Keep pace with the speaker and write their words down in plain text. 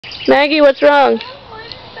Maggie, what's wrong?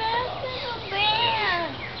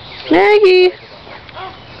 Maggie,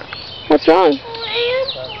 what's wrong?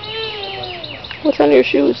 What's on your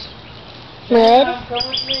shoes? Mud.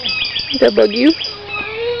 Did that bug you?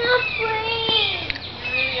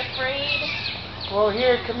 Well,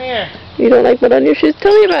 here, come here. You don't like mud on your shoes?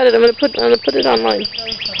 Tell me about it. I'm gonna put it online.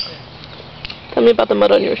 Tell me about the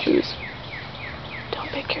mud on your shoes. Don't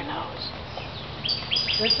pick your nose.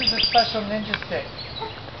 This is a special ninja stick.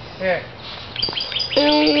 Here.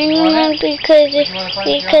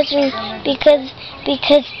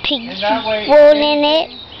 Because pigs roll in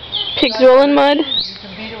it. Pigs roll in mud? You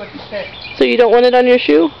can beat it with the stick. So you don't want it on your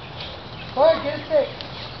shoe? Go ahead, get a stick.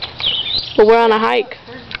 Well, we're on a hike.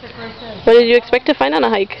 There's the stick right there. What did you expect to find on a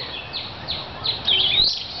hike?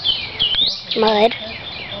 Mud.